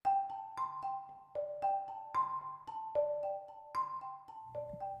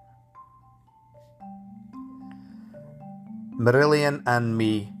Marillion and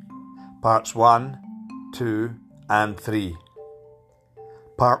Me, Parts 1, 2 and 3.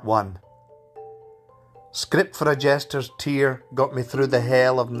 Part 1. Script for a Jester's Tear got me through the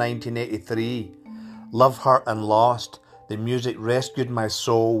hell of 1983. Love, hurt and lost, the music rescued my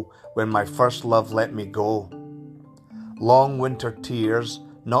soul when my first love let me go. Long winter tears,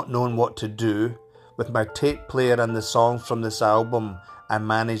 not knowing what to do. With my tape player and the songs from this album, I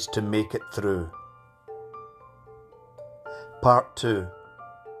managed to make it through. Part 2.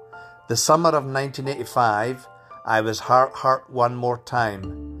 The summer of 1985, I was hurt one more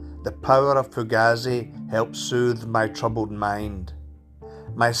time. The power of Fugazi helped soothe my troubled mind.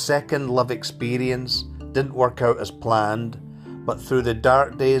 My second love experience didn't work out as planned, but through the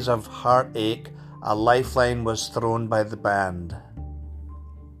dark days of heartache, a lifeline was thrown by the band.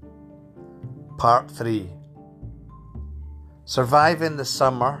 Part 3. Surviving the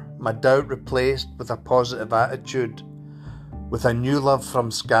summer, my doubt replaced with a positive attitude, with a new love from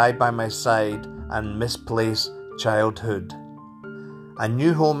Sky by my side and misplaced childhood. A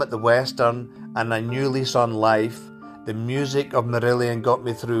new home at the Western and a new lease on life, the music of Marillion got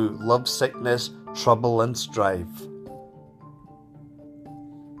me through love sickness, trouble and strife.